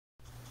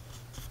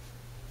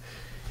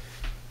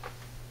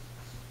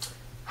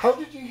How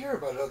did you hear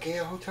about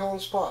Elgea Hotel and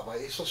Spa by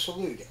Isla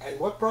Salud, and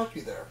what brought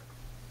you there?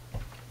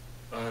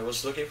 I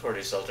was looking for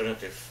this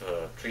alternative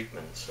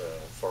treatment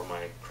for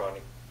my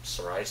chronic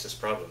psoriasis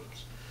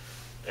problems,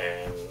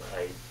 and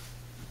I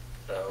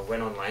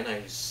went online.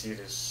 I see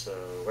this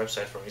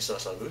website from Isla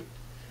Salud.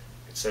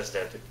 It says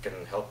that it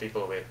can help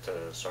people with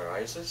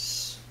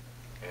psoriasis,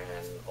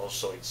 and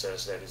also it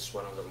says that it's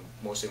one of the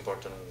most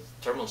important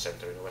thermal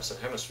center in the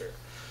Western Hemisphere.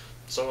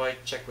 So I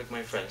checked with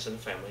my friends and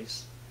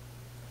families.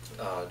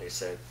 They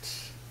said,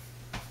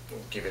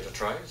 give it a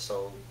try.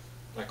 So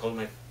I called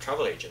my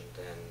travel agent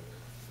and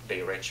they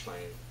arranged my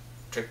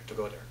trip to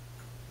go there.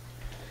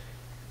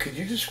 Could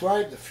you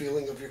describe the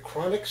feeling of your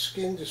chronic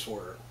skin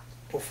disorder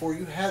before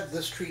you had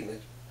this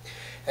treatment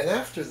and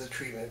after the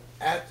treatment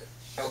at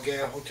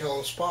Elgea Hotel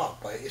and Spa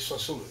by Isla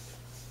Salud?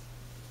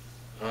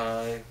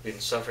 I've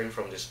been suffering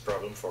from this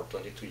problem for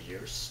 22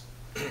 years.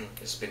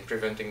 It's been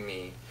preventing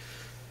me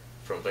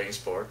from playing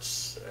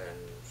sports and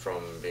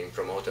from being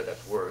promoted at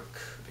work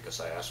because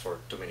I asked for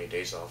too many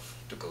days off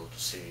to go to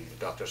see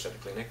doctors at the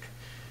clinic.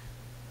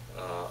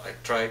 I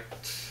tried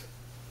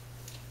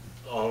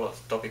all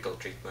of topical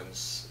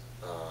treatments,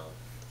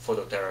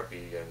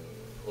 phototherapy and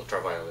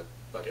ultraviolet,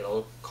 but it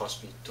all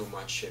cost me too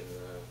much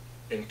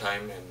in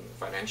time and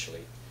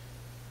financially,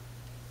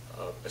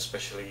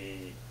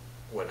 especially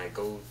when I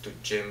go to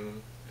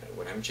gym,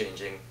 when I'm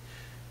changing,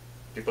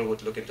 people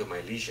would look into my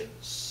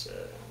lesions,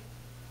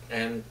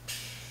 and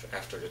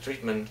after the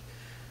treatment,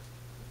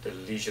 the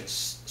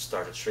lesions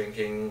started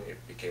shrinking, it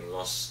became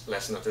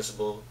less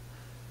noticeable.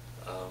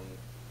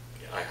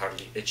 I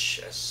hardly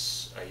itch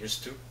as I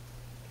used to.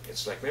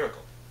 It's like a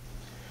miracle.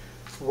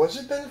 Was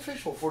it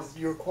beneficial for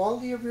your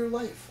quality of your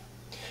life?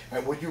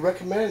 And would you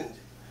recommend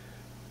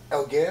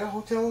Elgea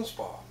Hotel and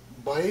Spa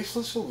by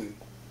Isla Salud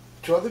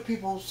to other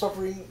people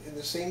suffering in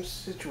the same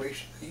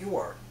situation that you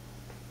are?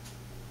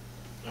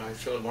 I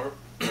feel more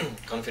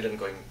confident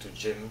going to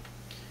gym.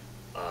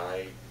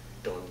 I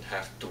don't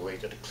have to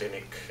wait at the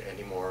clinic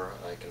anymore.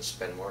 I can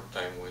spend more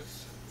time with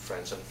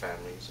friends and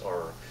families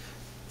or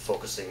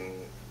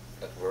focusing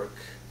at work.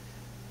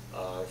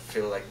 I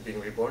feel like being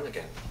reborn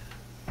again.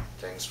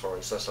 Thanks for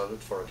Isla Salud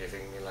for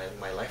giving me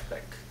my life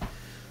back.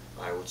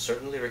 I would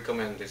certainly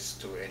recommend this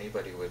to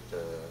anybody with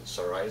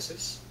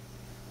psoriasis.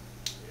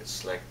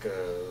 It's like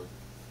a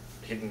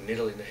hidden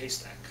needle in a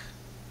haystack.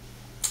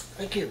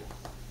 Thank you.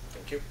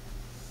 Thank you.